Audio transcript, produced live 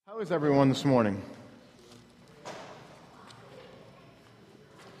is everyone this morning? A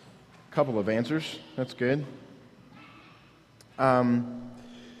couple of answers. That's good.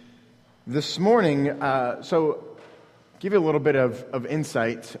 This morning, so give you a little bit of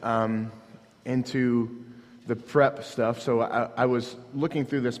insight into the prep stuff. So I was looking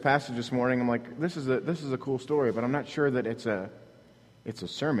through this passage this morning. I'm like, this is a cool story, but I'm not sure that it's a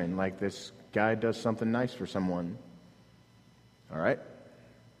sermon. Like this guy does something nice for someone. All right,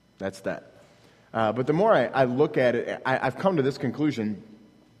 that's that. But the more I look at it, I've come to this conclusion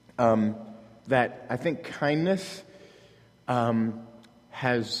that I think kindness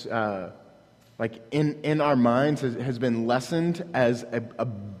has, like in our minds, has been lessened as a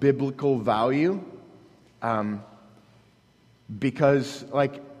biblical value. Because,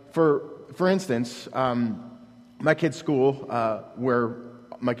 like, for instance, my kids' school, where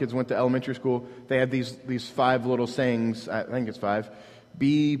my kids went to elementary school, they had these 5 little sayings. I think it's 5.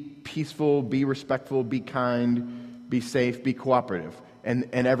 Be peaceful, be respectful, be kind, be safe, be cooperative. And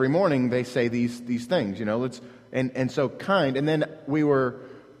every morning they say these things, you know. And so kind. And then we were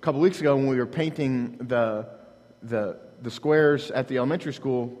a couple weeks ago when we were painting the squares at the elementary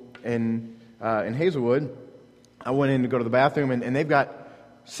school in Hazelwood. I went in to go to the bathroom, and they've got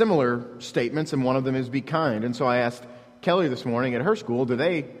similar statements, and one of them is be kind. And so I asked Kelly this morning at her school, do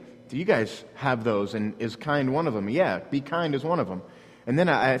you guys have those? And is kind one of them? Yeah, be kind is one of them. And then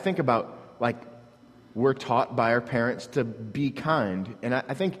I think about, like, we're taught by our parents to be kind. And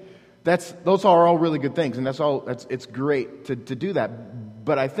I think those are all really good things, and it's great to do that.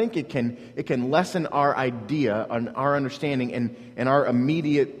 But I think it can lessen our idea and our understanding and our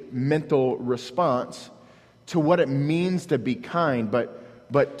immediate mental response to what it means to be kind.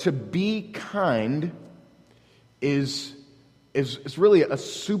 But to be kind is really a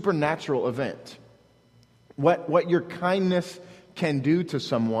supernatural event. What your kindness can do to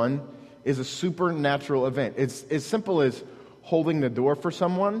someone is a supernatural event. It's as simple as holding the door for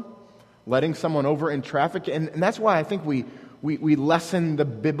someone, letting someone over in traffic, and that's why I think we lessen the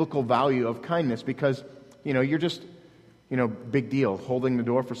biblical value of kindness, because, you know, you're just, you know, big deal. Holding the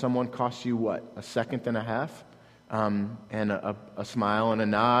door for someone costs you what? A second and a half? And a smile and a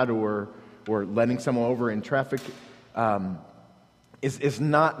nod, or letting someone over in traffic is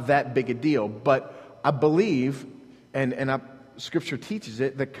not that big a deal. But I believe, and Scripture teaches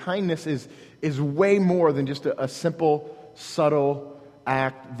it, that kindness is way more than just a simple, subtle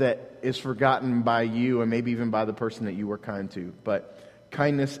act that is forgotten by you and maybe even by the person that you were kind to. But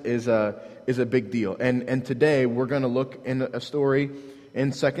kindness is a big deal. And today we're going to look in a story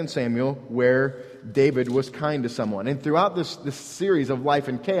in 2 Samuel where David was kind to someone. And throughout this series of Life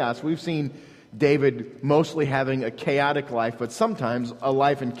in Chaos, we've seen David mostly having a chaotic life, but sometimes a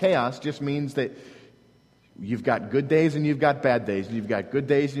life in chaos just means that you've got good days and you've got bad days, and you've got good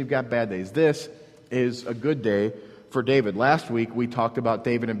days and you've got bad days. This is a good day for David. Last week we talked about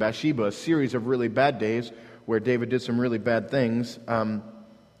David and Bathsheba, a series of really bad days where David did some really bad things.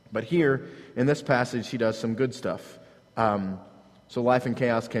 But here in this passage he does some good stuff. So life in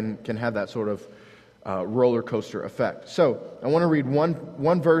chaos can have that sort of roller coaster effect. So I want to read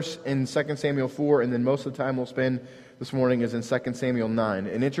one verse in 2 Samuel 4, and then most of the time we'll spend this morning is in 2 Samuel 9.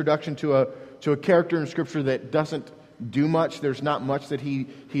 An introduction to a character in Scripture that doesn't do much. There's not much that he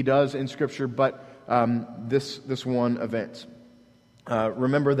does in Scripture, but this one event.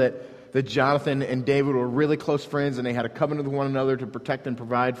 Remember that Jonathan and David were really close friends, and they had a covenant with one another to protect and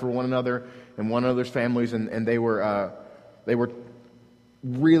provide for one another and one another's families, and they were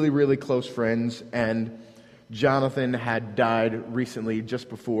really, really close friends. And Jonathan had died recently, just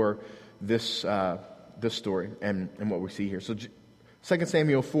before this story and what we see here. So 2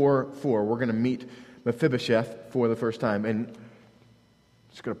 Samuel 4, we're going to meet Mephibosheth for the first time. And I'm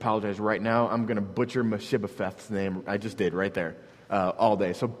just going to apologize right now. I'm going to butcher Mephibosheth's name. I just did right there all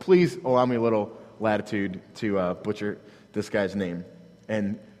day. So please allow me a little latitude to butcher this guy's name.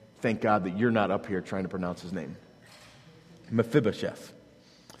 And thank God that you're not up here trying to pronounce his name. Mephibosheth.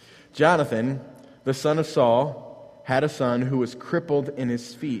 Jonathan, the son of Saul, had a son who was crippled in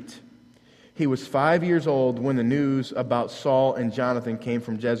his feet. He was 5 years old when the news about Saul and Jonathan came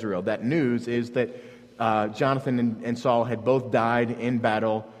from Jezreel. That news is that Jonathan and Saul had both died in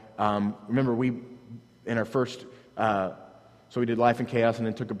battle. Remember, we did Life in Chaos and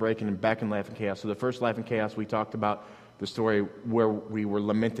then took a break and then back in Life in Chaos. So the first Life in Chaos, we talked about the story where we were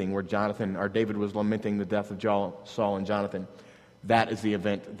lamenting, where David was lamenting the death of Saul and Jonathan. That is the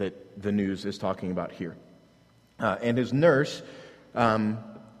event that the news is talking about here. And his nurse,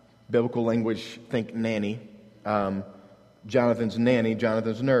 biblical language, think nanny, Jonathan's nanny,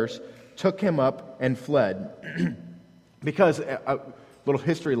 Jonathan's nurse, took him up and fled. Because little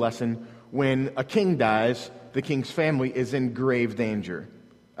history lesson. When a king dies, the king's family is in grave danger.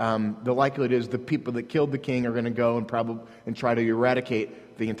 The likelihood is the people that killed the king are going to go and try to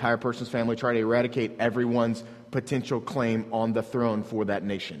eradicate the entire person's family, try to eradicate everyone's potential claim on the throne for that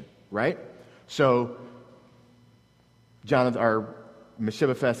nation, right? So, Jonathan, or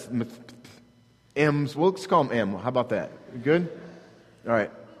Mephibosheth, M's, well, let's call him M. How about that? Good? All right.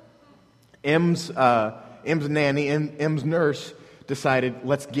 M's nanny, M's nurse decided,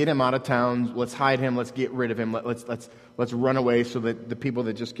 let's get him out of town, let's hide him, let's get rid of him, let's run away so that the people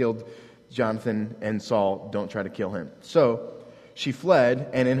that just killed Jonathan and Saul don't try to kill him. So she fled,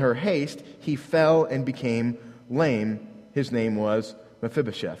 and in her haste, he fell and became lame. His name was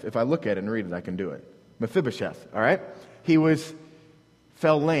Mephibosheth. If I look at it and read it, I can do it. Mephibosheth, all right? He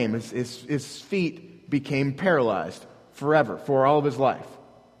fell lame. His feet became paralyzed forever, for all of his life.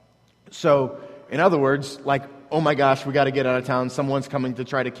 So, in other words, like, oh my gosh, we got to get out of town. Someone's coming to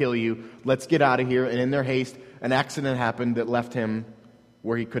try to kill you. Let's get out of here. And in their haste, an accident happened that left him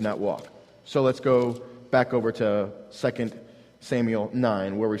where he could not walk. So let's go back over to 2 Samuel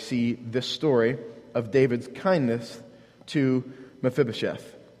 9, where we see this story of David's kindness to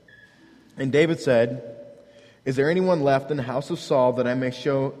Mephibosheth. And David said, "Is there anyone left in the house of Saul that I may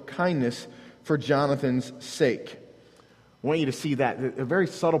show kindness for Jonathan's sake?" I want you to see that, a very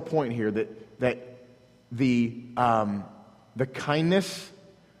subtle point here, that the kindness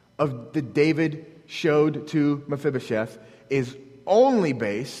that David showed to Mephibosheth is only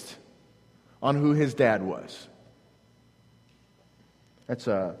based on who his dad was. That's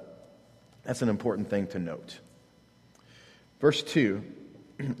an important thing to note. Verse 2,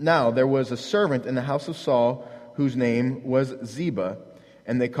 "Now there was a servant in the house of Saul whose name was Ziba,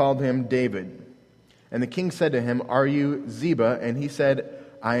 and they called him David. And the king said to him, 'Are you Ziba?' And he said,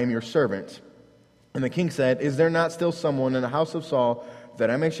 'I am your servant.' And the king said, 'Is there not still someone in the house of Saul that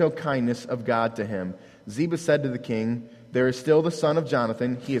I may show kindness of God to him?' Ziba said to the king, 'There is still the son of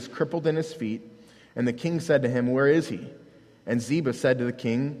Jonathan. He is crippled in his feet.' And the king said to him, 'Where is he?' And Ziba said to the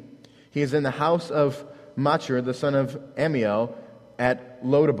king, 'He is in the house of Machir, the son of Ammiel, at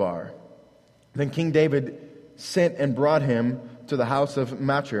Lodabar.' Then King David sent and brought him to the house of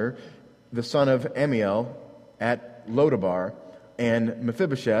Machir, the son of Ammiel, at Lodabar. And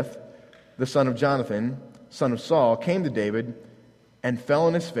Mephibosheth, the son of Jonathan, son of Saul, came to David and fell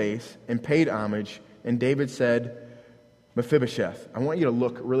on his face and paid homage. And David said, 'Mephibosheth.'" I want you to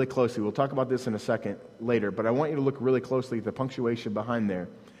look really closely. We'll talk about this in a second later, but I want you to look really closely at the punctuation behind there.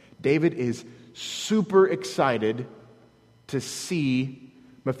 David is super excited to see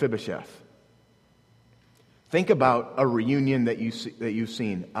Mephibosheth. Think about a reunion that you've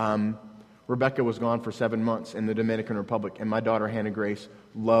seen. Rebecca was gone for 7 months in the Dominican Republic, and my daughter Hannah Grace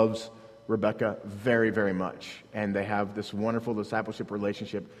loves Rebecca very, very much. And they have this wonderful discipleship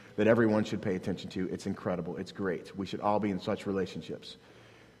relationship that everyone should pay attention to. It's incredible. It's great. We should all be in such relationships.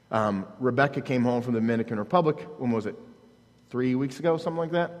 Rebecca came home from the Dominican Republic, when was it? 3 weeks ago, something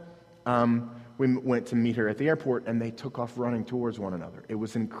like that? We went to meet her at the airport, and they took off running towards one another. It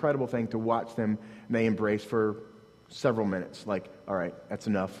was an incredible thing to watch them, and they embraced for several minutes. Like, all right, that's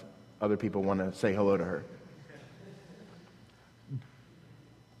enough. Other people want to say hello to her.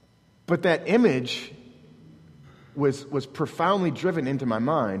 But that image was profoundly driven into my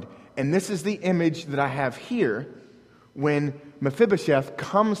mind, and this is the image that I have here when Mephibosheth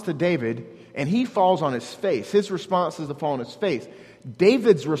comes to David, and he falls on his face. His response is to fall on his face.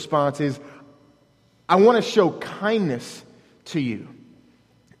 David's response is, "I want to show kindness to you."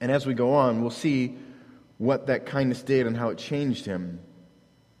 And as we go on, we'll see what that kindness did and how it changed him.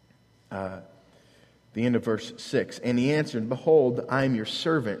 The end of verse 6. "And he answered, 'Behold, I am your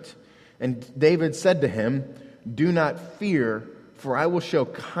servant.' And David said to him, 'Do not fear, for I will show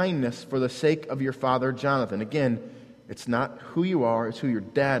kindness for the sake of your father Jonathan.'" Again, it's not who you are, it's who your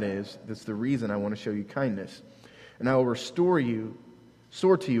dad is. That's the reason I want to show you kindness. "And I will restore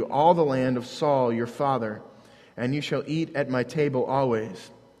to you all the land of Saul your father, and you shall eat at my table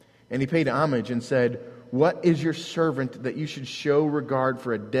always." And he paid homage and said, "What is your servant that you should show regard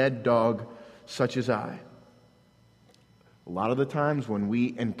for a dead dog such as I?" A lot of the times when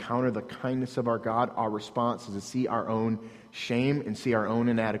we encounter the kindness of our God, our response is to see our own shame and see our own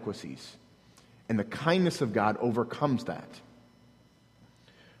inadequacies. And the kindness of God overcomes that.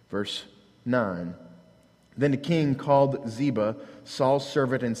 Verse 9. "Then the king called Ziba, Saul's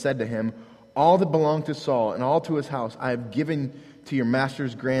servant, and said to him, 'All that belonged to Saul and all to his house I have given to your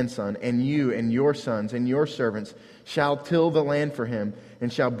master's grandson, and you and your sons and your servants shall till the land for him,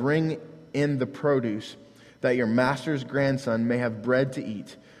 and shall bring in the produce, that your master's grandson may have bread to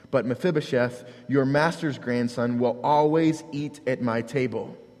eat. But Mephibosheth, your master's grandson, will always eat at my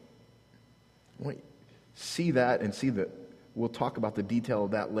table. See that and see that. We'll talk about the detail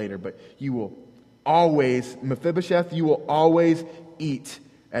of that later, but you will always, Mephibosheth, you will always eat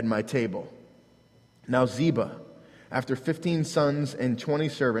at my table. Now Ziba, after 15 sons and 20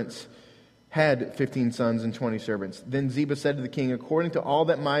 servants, had 15 sons and 20 servants. Then Ziba said to the king, according to all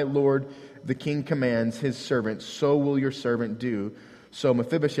that my lord the king commands his servant, so will your servant do. So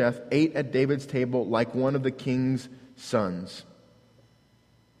Mephibosheth ate at David's table like one of the king's sons.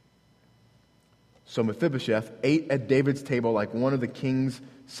 So Mephibosheth ate at David's table like one of the king's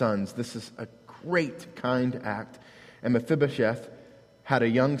sons. This is a great, kind act. And Mephibosheth had a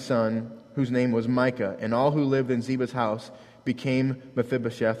young son whose name was Micah, and all who lived in Ziba's house became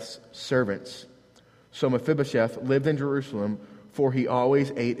Mephibosheth's servants. So Mephibosheth lived in Jerusalem, for he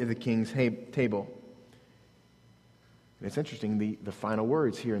always ate at the king's table. And it's interesting, the final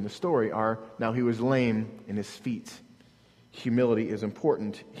words here in the story are, now he was lame in his feet. Humility is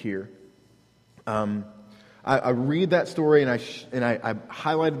important here. I read that story, and I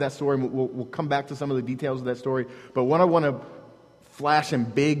highlighted that story, and we'll come back to some of the details of that story. But what I want to flash in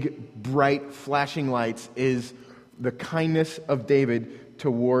big, bright, flashing lights is the kindness of David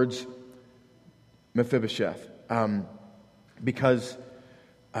towards Mephibosheth. Because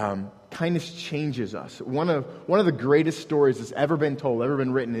kindness changes us. One of the greatest stories that's ever been told, ever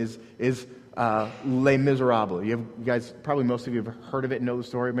been written, is Les Miserables. You guys, probably most of you have heard of it and know the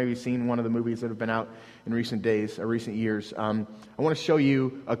story. Maybe seen one of the movies that have been out in recent days or recent years. I want to show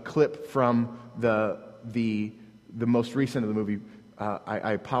you a clip from the most recent of the movie.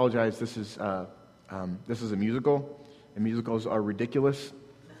 I apologize. This is a musical, and musicals are ridiculous.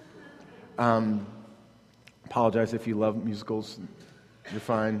 Apologize if you love musicals. You're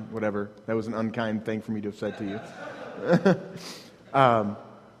fine. Whatever. That was an unkind thing for me to have said to you.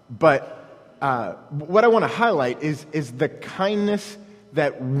 But what I want to highlight is the kindness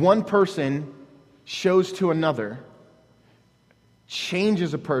that one person shows to another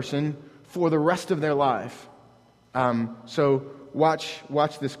changes a person for the rest of their life. So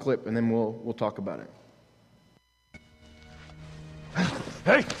watch this clip, and then we'll talk about it.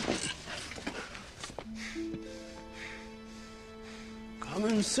 Hey! Come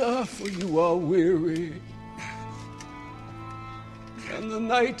and surf, for you are weary, and the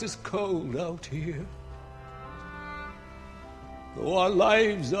night is cold out here. Though our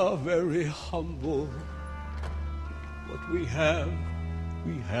lives are very humble, what we have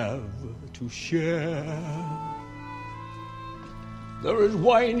to share. There is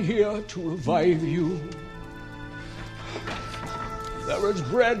wine here to revive you. There is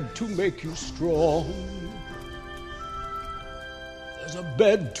bread to make you strong. There's a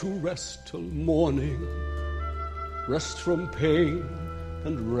bed to rest till morning. Rest from pain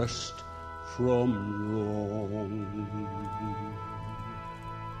and rest from wrong.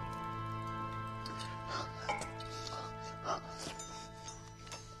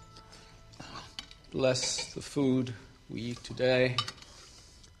 Bless the food we eat today.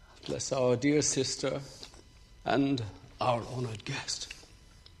 Bless our dear sister and our honored guest.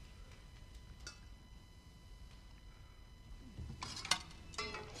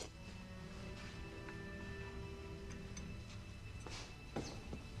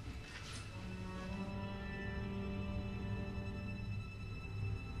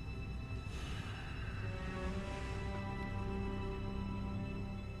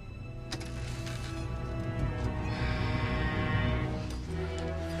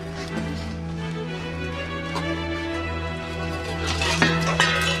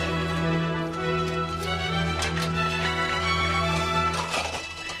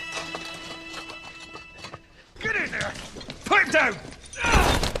 Down!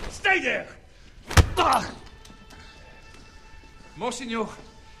 Stay there! Monsignor,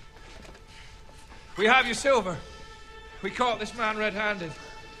 we have your silver. We caught this man red-handed.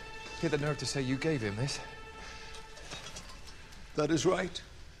 You had the nerve to say you gave him this? That is right.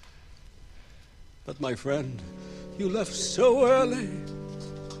 But my friend, you left so early.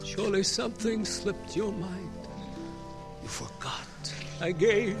 Surely something slipped your mind. You forgot. I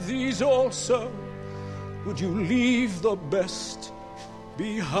gave these also. Would you leave the best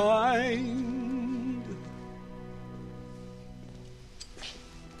behind?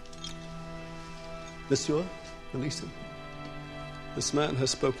 Monsieur, release him. This man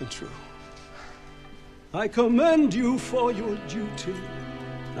has spoken true. I commend you for your duty.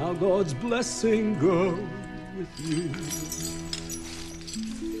 Now God's blessing go with you.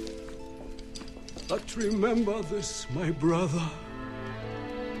 But remember this, my brother.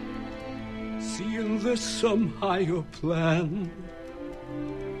 See in this some higher plan.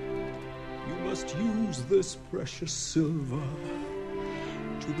 must use this precious silver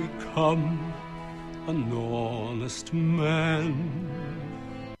to become an honest man.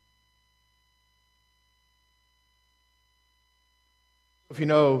 If you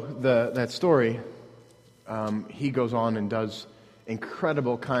know that story, he goes on and does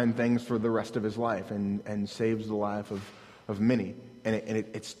incredible kind things for the rest of his life and saves the life of many. And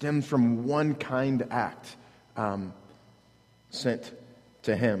it stems from one kind act sent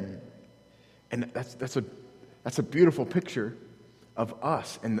to him. And that's a beautiful picture of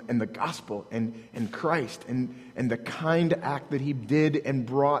us and the gospel and Christ and the kind act that he did and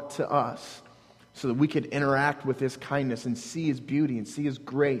brought to us so that we could interact with his kindness and see his beauty and see his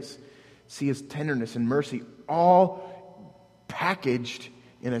grace, see his tenderness and mercy, all packaged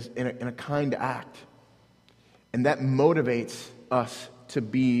in a kind act. And that motivates us to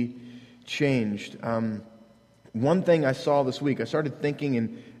be changed. One thing I saw this week, I started thinking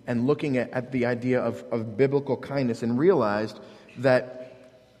and looking at the idea of biblical kindness and realized that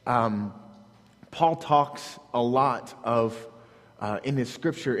Paul talks a lot in his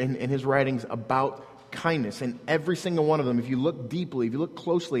scripture, in his writings about kindness. And every single one of them, if you look deeply, if you look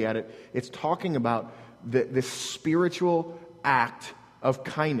closely at it, it's talking about this spiritual act of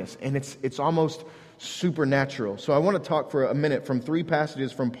kindness. And it's almost supernatural. So I want to talk for a minute from 3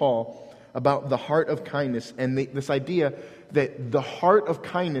 passages from Paul about the heart of kindness and this idea that the heart of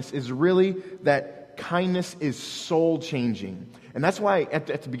kindness is really that kindness is soul-changing. And that's why at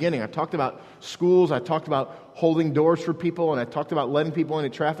the beginning I talked about schools, I talked about holding doors for people, and I talked about letting people into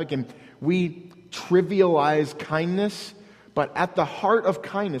traffic, and we trivialize kindness, but at the heart of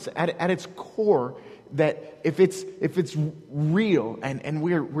kindness, at its core, that if it's real and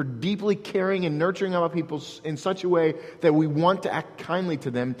we're deeply caring and nurturing about people in such a way that we want to act kindly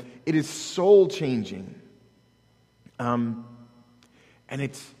to them, it is soul changing. And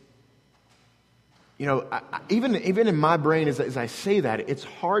it's, even in my brain as I say that, it's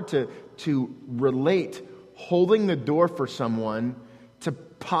hard to relate holding the door for someone to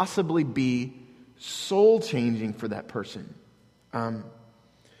possibly be soul changing for that person.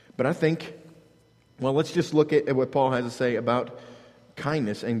 But I think, well, let's just look at what Paul has to say about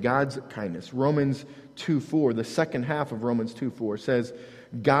kindness and God's kindness. Romans 2:4, the second half of Romans 2:4 says,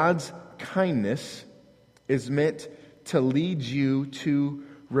 God's kindness is meant to lead you to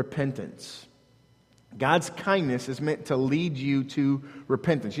repentance. God's kindness is meant to lead you to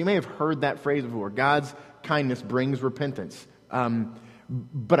repentance. You may have heard that phrase before. God's kindness brings repentance.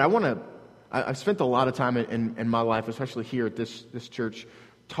 But I've spent a lot of time in my life, especially here at this church,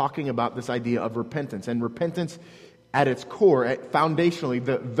 talking about this idea of repentance. And repentance at its core,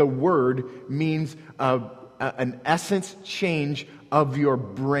 foundationally, the word means an essence change of your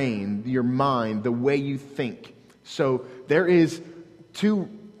brain, your mind, the way you think. So there is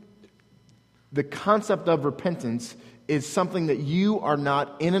the concept of repentance is something that you are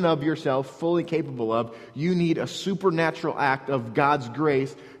not in and of yourself fully capable of. You need a supernatural act of God's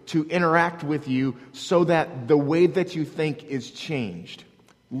grace to interact with you so that the way that you think is changed.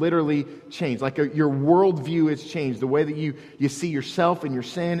 Literally changed. Like your worldview is changed. The way that you see yourself and your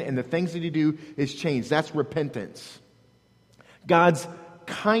sin and the things that you do is changed. That's repentance. God's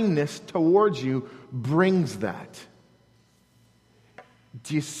kindness towards you brings that.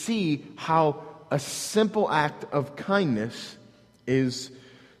 Do you see how a simple act of kindness is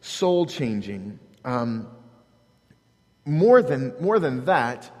soul-changing? More than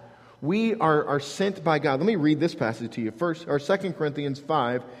that, we are sent by God. Let me read this passage to you. 2 Corinthians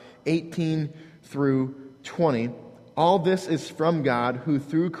 5:18 through 20. All this is from God, who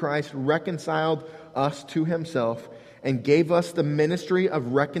through Christ reconciled us to himself and gave us the ministry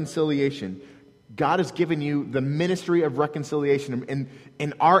of reconciliation. God has given you the ministry of reconciliation.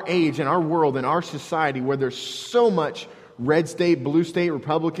 In our age, in our world, in our society, where there's so much red state, blue state,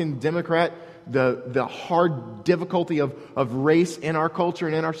 Republican, Democrat, the hard difficulty of race in our culture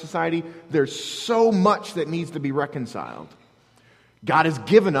and in our society, there's so much that needs to be reconciled. God has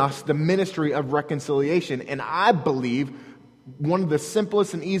given us the ministry of reconciliation, and I believe one of the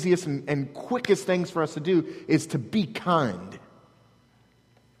simplest and easiest and quickest things for us to do is to be kind.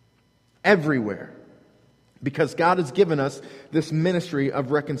 Everywhere. Because God has given us this ministry of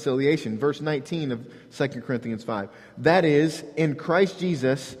reconciliation. Verse 19 of 2 Corinthians 5. That is, in Christ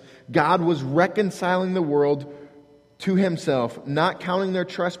Jesus, God was reconciling the world to himself, not counting their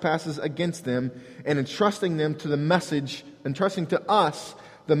trespasses against them, and entrusting to us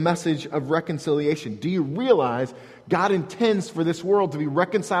the message of reconciliation. Do you realize God intends for this world to be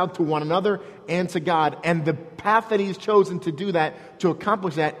reconciled to one another and to God, and the path that he's chosen to do that, to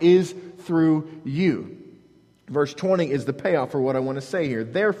accomplish that, is through you. Verse 20 is the payoff for what I want to say here.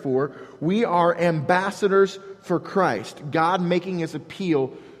 Therefore, we are ambassadors for Christ, God making his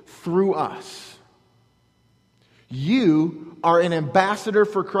appeal through us. You are an ambassador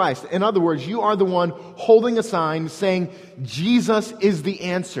for Christ. In other words, you are the one holding a sign saying, Jesus is the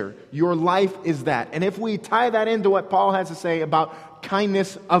answer. Your life is that. And if we tie that into what Paul has to say about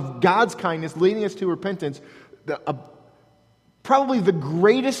kindness, of God's kindness leading us to repentance, probably the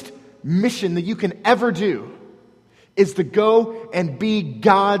greatest mission that you can ever do is to go and be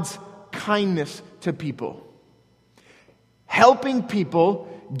God's kindness to people. Helping people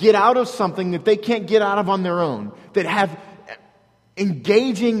get out of something that they can't get out of on their own. That have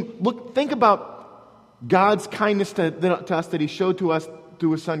engaging, think about God's kindness to us that he showed to us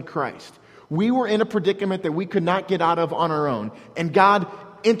through his son Christ. We were in a predicament that we could not get out of on our own. And God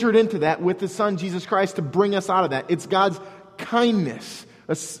entered into that with his son Jesus Christ to bring us out of that. It's God's kindness.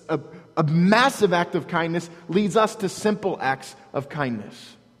 A massive act of kindness leads us to simple acts of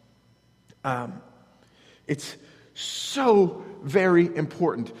kindness. It's so very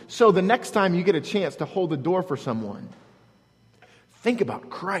important. So the next time you get a chance to hold the door for someone, think about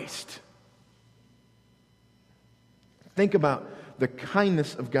Christ. Think about the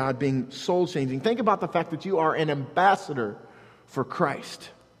kindness of God being soul-changing. Think about the fact that you are an ambassador for Christ.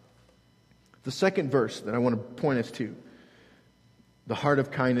 The second verse that I want to point us to, the heart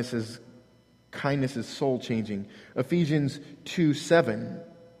of kindness is soul-changing. Ephesians 2:7,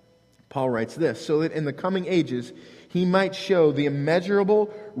 Paul writes this, so that in the coming ages he might show the immeasurable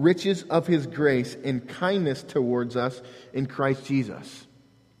riches of his grace and kindness towards us in Christ Jesus.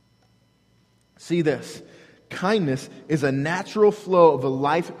 See this. Kindness is a natural flow of a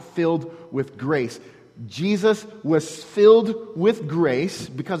life filled with grace. Jesus was filled with grace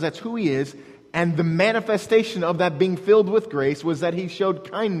because that's who he is, and the manifestation of that being filled with grace was that he showed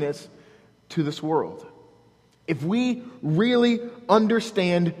kindness to this world. If we really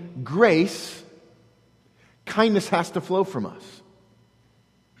understand grace, kindness has to flow from us.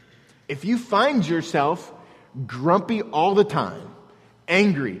 If you find yourself grumpy all the time,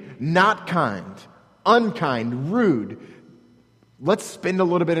 angry, not kind, unkind, rude, let's spend a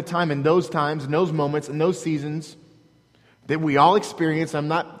little bit of time in those times, in those moments, in those seasons that we all experience. I'm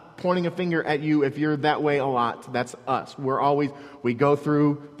not pointing a finger at you if you're that way a lot. That's us. We go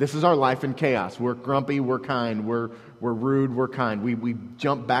through, this is our life in chaos. We're grumpy, we're kind, we're rude, we're kind. We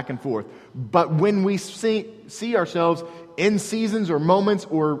jump back and forth. But when we see ourselves in seasons or moments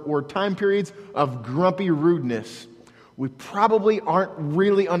or time periods of grumpy rudeness, we probably aren't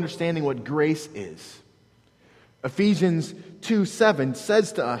really understanding what grace is. Ephesians 2:7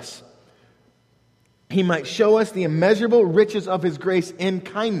 says to us, he might show us the immeasurable riches of his grace in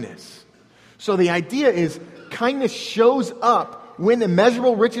kindness. So the idea is kindness shows up when the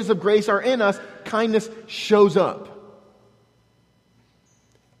immeasurable riches of grace are in us. Kindness shows up.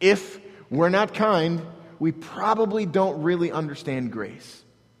 If we're not kind, we probably don't really understand grace.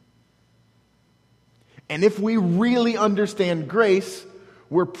 And if we really understand grace,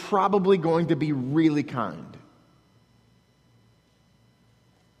 we're probably going to be really kind.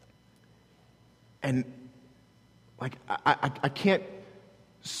 And I can't,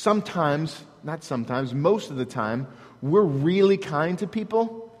 most of the time, we're really kind to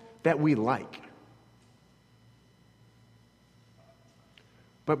people that we like.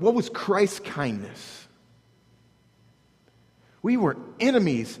 But what was Christ's kindness? We were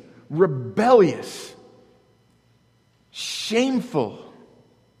enemies, rebellious, shameful.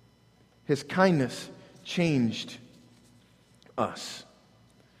 His kindness changed us.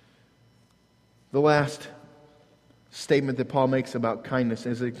 The last statement that Paul makes about kindness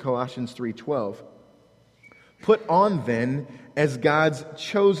is in Colossians 3:12. Put on then, as God's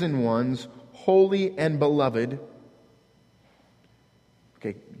chosen ones, holy and beloved.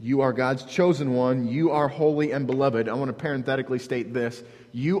 Okay, you are God's chosen one. You are holy and beloved. I want to parenthetically state this.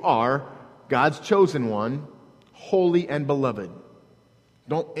 You are God's chosen one, holy and beloved.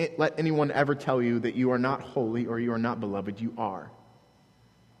 Don't let anyone ever tell you that you are not holy or you are not beloved. You are.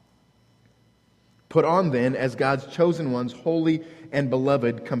 Put on then, as God's chosen ones, holy and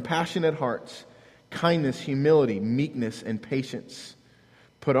beloved, compassionate hearts, kindness, humility, meekness, and patience.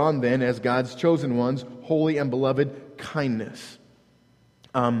 Put on then, as God's chosen ones, holy and beloved, kindness.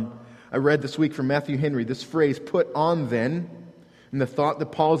 I read this week from Matthew Henry this phrase, put on then, and the thought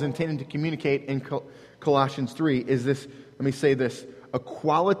that Paul is intending to communicate in Colossians 3 is this, let me say this, a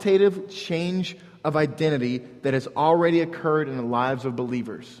qualitative change of identity that has already occurred in the lives of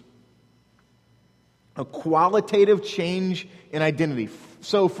believers. A qualitative change in identity.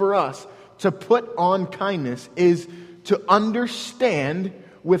 So for us, to put on kindness is to understand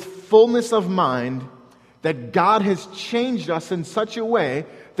with fullness of mind that God has changed us in such a way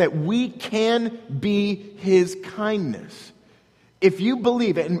that we can be His kindness. If you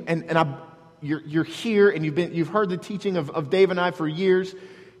believe it, you're here and you've heard the teaching of Dave and I for years,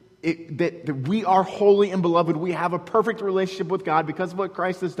 that we are holy and beloved. We have a perfect relationship with God because of what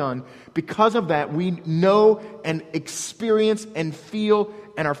Christ has done. Because of that, we know and experience and feel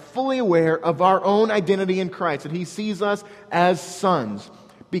and are fully aware of our own identity in Christ, that He sees us as sons.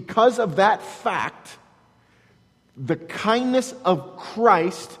 Because of that fact, the kindness of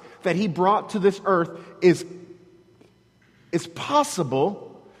Christ that He brought to this earth is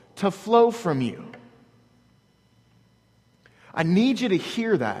possible to flow from you. I need you to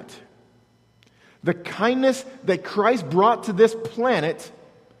hear that. The kindness that Christ brought to this planet,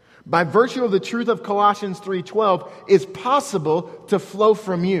 by virtue of the truth of Colossians 3:12, is possible to flow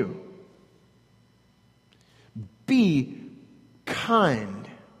from you. Be kind.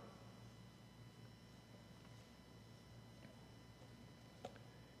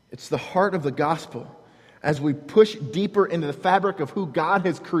 It's the heart of the gospel as we push deeper into the fabric of who God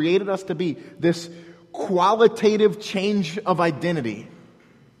has created us to be, this qualitative change of identity.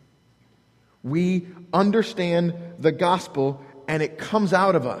 We understand the gospel and it comes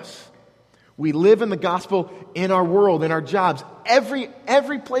out of us. We live in the gospel in our world, in our jobs.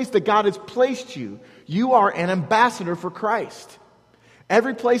 Every place that God has placed you, you are an ambassador for Christ.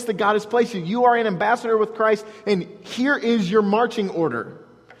 Every place that God has placed you, you are an ambassador with Christ, and here is your marching order.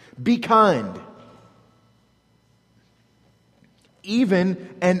 Be kind.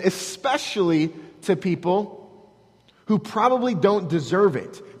 Even and especially to people who probably don't deserve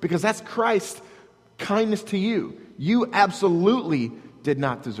it, because that's Christ's kindness to you. You absolutely did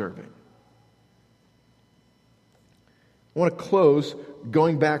not deserve it. I want to close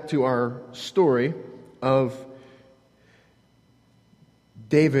going back to our story of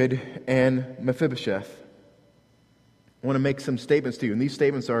David and Mephibosheth. I want to make some statements to you, and these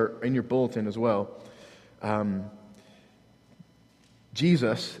statements are in your bulletin as well.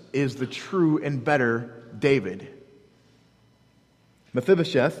 Jesus is the true and better David.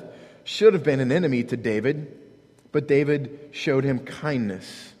 Mephibosheth should have been an enemy to David, but David showed him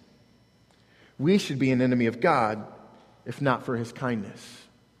kindness. We should be an enemy of God, if not for His kindness.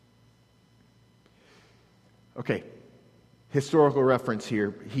 Okay, historical reference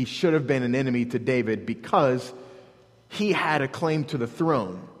here. He should have been an enemy to David because he had a claim to the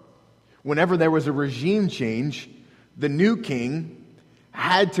throne. Whenever there was a regime change, the new king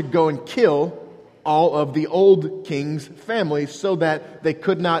had to go and kill all of the old king's family so that they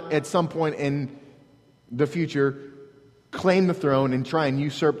could not at some point in the future claim the throne and try and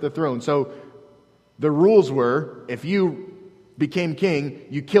usurp the throne. So the rules were, if you became king,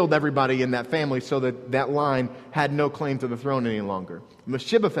 you killed everybody in that family so that that line had no claim to the throne any longer.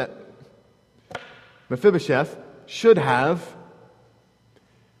 Mephibosheth should have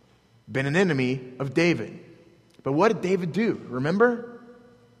been an enemy of David. But what did David do? Remember?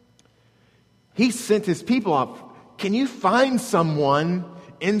 He sent his people off. Can you find someone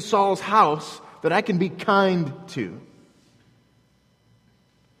in Saul's house that I can be kind to?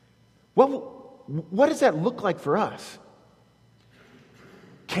 What does that look like for us?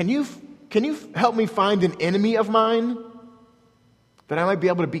 Can you help me find an enemy of mine that I might be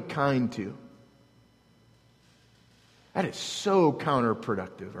able to be kind to? That is so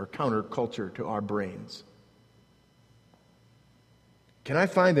counterproductive or counterculture to our brains. Can I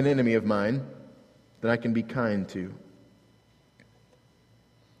find an enemy of mine that I can be kind to?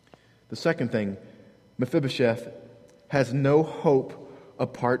 The second thing, Mephibosheth has no hope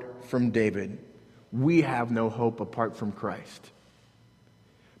apart from David. We have no hope apart from Christ.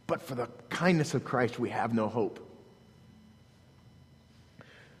 But for the kindness of Christ, we have no hope.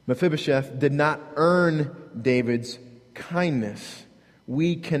 Mephibosheth did not earn David's kindness.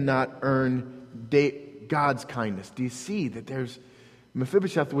 We cannot earn God's kindness. Do you see that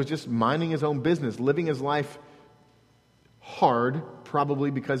Mephibosheth was just minding his own business, living his life hard,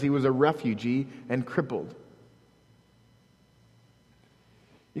 probably because he was a refugee and crippled.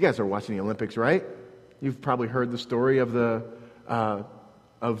 You guys are watching the Olympics, right? You've probably heard the story of the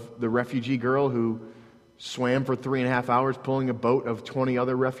refugee girl who swam for 3.5 hours pulling a boat of 20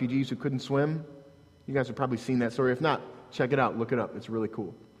 other refugees who couldn't swim. You guys have probably seen that story. If not, check it out. Look it up. It's really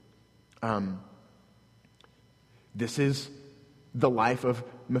cool. This is the life of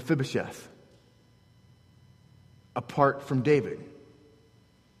Mephibosheth apart from David.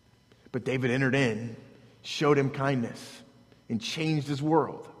 But David entered in, showed him kindness, and changed his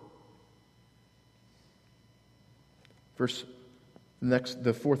world.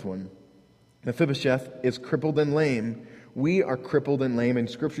 The fourth one. Mephibosheth is crippled and lame. We are crippled and lame, and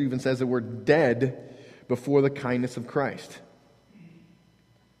Scripture even says that we're dead before the kindness of Christ.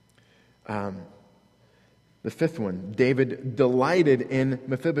 The fifth one, David delighted in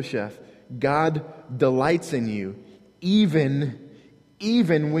Mephibosheth. God delights in you, even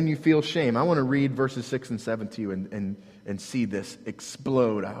when you feel shame. I want to read verses 6 and 7 to you and see this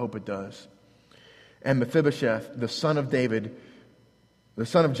explode. I hope it does. And Mephibosheth, the son of David, the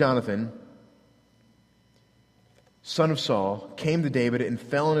son of Jonathan, son of Saul, came to David and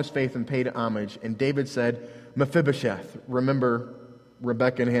fell on his face and paid homage. And David said, Mephibosheth. Remember,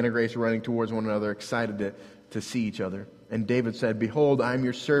 Rebekah and Hannah Grace running towards one another, excited to see each other. And David said, Behold, I am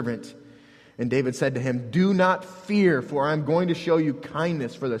your servant. And David said to him, Do not fear, for I am going to show you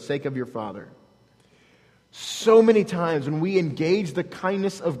kindness for the sake of your father. So many times when we engage the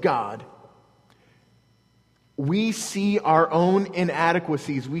kindness of God, we see our own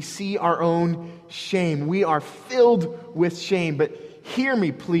inadequacies. We see our own shame. We are filled with shame. But hear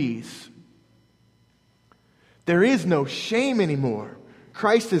me, please. There is no shame anymore.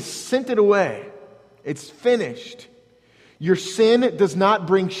 Christ has sent it away. It's finished. Your sin does not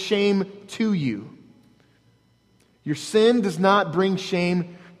bring shame to you. Your sin does not bring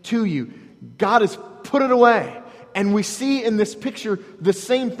shame to you. God has put it away. And we see in this picture the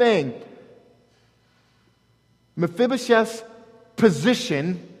same thing. Mephibosheth's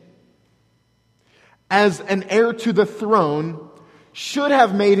position as an heir to the throne should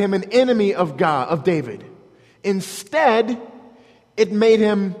have made him an enemy of God, of David. Instead, it made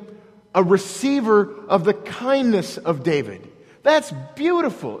him a receiver of the kindness of David. That's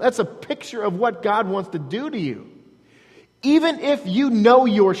beautiful. That's a picture of what God wants to do to you. Even if you know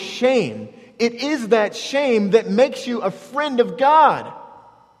your shame, it is that shame that makes you a friend of God.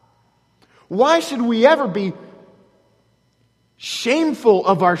 Why should we ever be shameful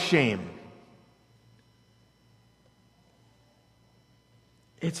of our shame?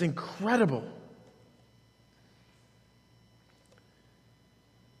 It's incredible.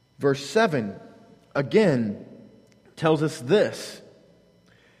 Verse 7, again, tells us this.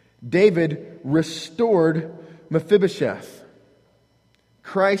 David restored Mephibosheth.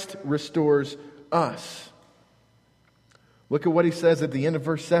 Christ restores us. Look at what he says at the end of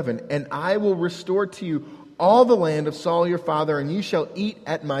verse 7. And I will restore to you all the land of Saul your father, and you shall eat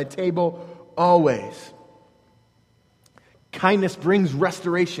at my table always. Kindness brings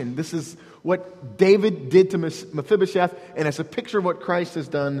restoration. This is what David did to Mephibosheth, and it's a picture of what Christ has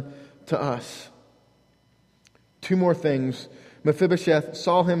done to us. Two more things. Mephibosheth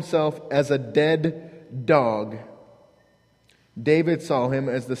saw himself as a dead dog. David saw him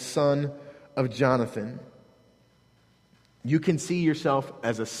as the son of Jonathan. You can see yourself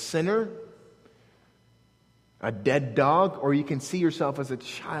as a sinner, a dead dog, or you can see yourself as a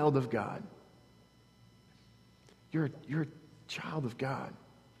child of God. You're a child of God.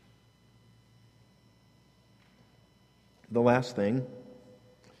 The last thing,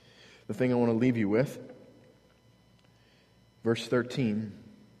 the thing I want to leave you with, verse 13.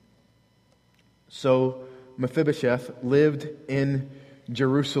 So Mephibosheth lived in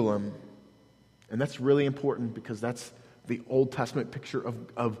Jerusalem. And that's really important because that's the Old Testament picture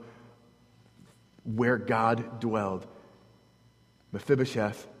of where God dwelled.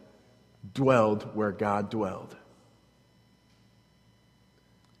 Mephibosheth dwelled where God dwelled.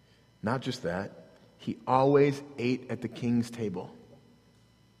 Not just that, he always ate at the king's table.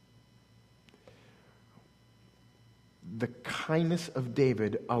 The kindness of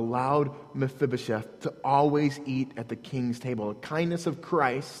David allowed Mephibosheth to always eat at the king's table. The kindness of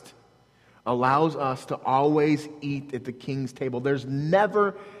Christ allows us to always eat at the king's table. There's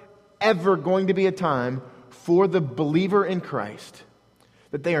never, ever going to be a time for the believer in Christ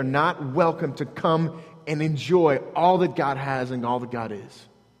that they are not welcome to come and enjoy all that God has and all that God is.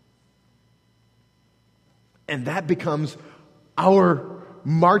 And that becomes our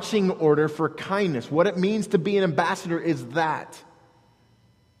marching order for kindness. What it means to be an ambassador is that.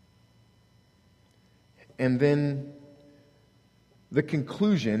 And then the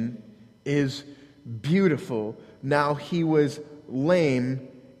conclusion is beautiful. Now he was lame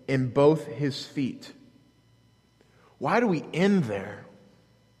in both his feet. Why do we end there?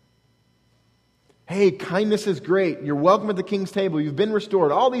 Hey, kindness is great. You're welcome at the king's table. You've been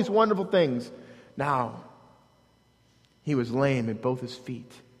restored. All these wonderful things. Now, he was lame in both his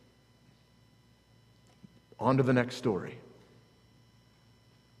feet. On to the next story.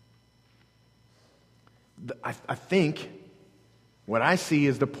 I think what I see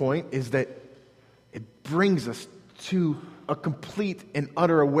as the point is that it brings us to a complete and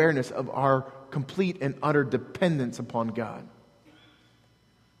utter awareness of our complete and utter dependence upon God.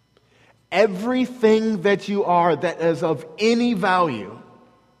 Everything that you are that is of any value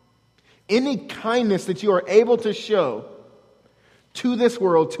Any kindness that you are able to show to this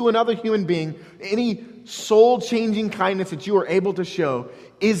world, to another human being, any soul-changing kindness that you are able to show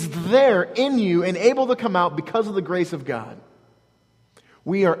is there in you and able to come out because of the grace of God.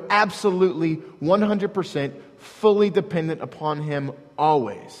 We are absolutely 100% fully dependent upon Him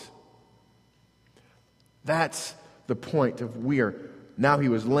always. That's the point of now he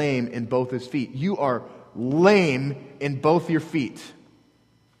was lame in both his feet. You are lame in both your feet.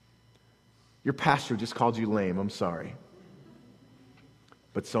 Your pastor just called you lame. I'm sorry.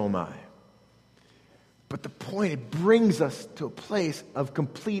 But so am I. But the point, it brings us to a place of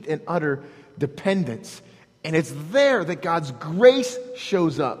complete and utter dependence. And it's there that God's grace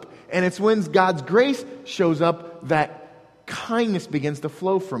shows up. And it's when God's grace shows up that kindness begins to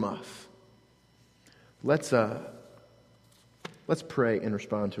flow from us. Let's pray and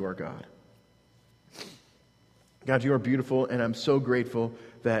respond to our God. God, you are beautiful, and I'm so grateful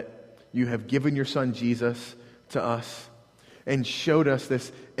that you have given your Son Jesus to us and showed us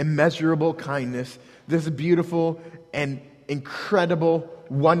this immeasurable kindness, this beautiful and incredible,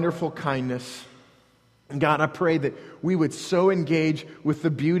 wonderful kindness. And God, I pray that we would so engage with the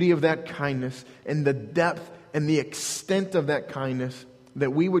beauty of that kindness and the depth and the extent of that kindness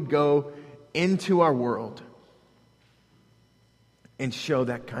that we would go into our world and show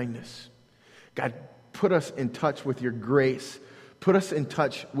that kindness. God, put us in touch with your grace. Put us in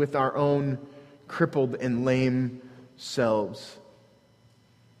touch with our own crippled and lame selves.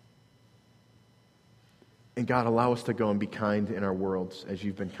 And God, allow us to go and be kind in our worlds as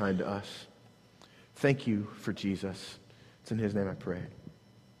you've been kind to us. Thank you for Jesus. It's in His name I pray.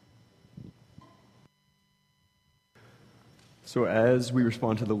 So as we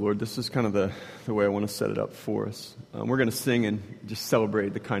respond to the Lord, this is kind of the way I want to set it up for us. We're going to sing and just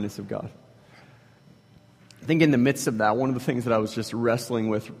celebrate the kindness of God. I think in the midst of that, one of the things that I was just wrestling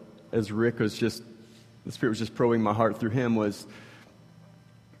with as Rick was the Spirit was just probing my heart through him was,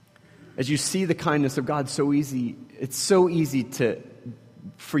 as you see the kindness of God, it's so easy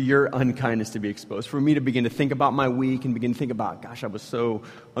for your unkindness to be exposed. For me to begin to think about my week and begin to think about, gosh, I was so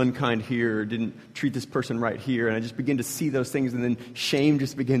unkind here, or didn't treat this person right here, and I just begin to see those things, and then shame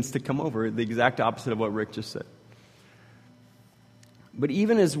just begins to come over, the exact opposite of what Rick just said. But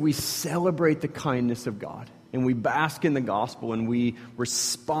even as we celebrate the kindness of God, and we bask in the gospel, and we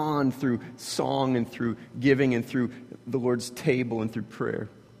respond through song and through giving and through the Lord's table and through prayer,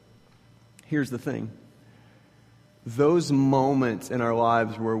 here's the thing. Those moments in our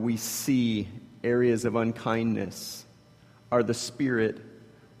lives where we see areas of unkindness are the Spirit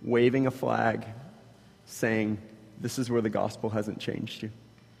waving a flag saying, this is where the gospel hasn't changed you.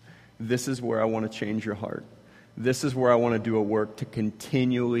 This is where I want to change your heart. This is where I want to do a work to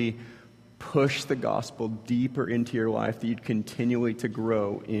continually push the gospel deeper into your life, that you'd continually to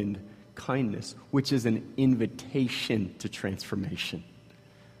grow in kindness, which is an invitation to transformation,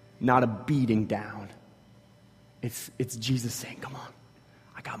 not a beating down. It's Jesus saying, come on,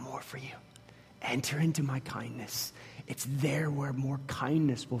 I got more for you. Enter into my kindness. It's there where more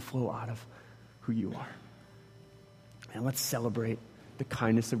kindness will flow out of who you are. And let's celebrate the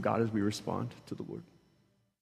kindness of God as we respond to the Lord.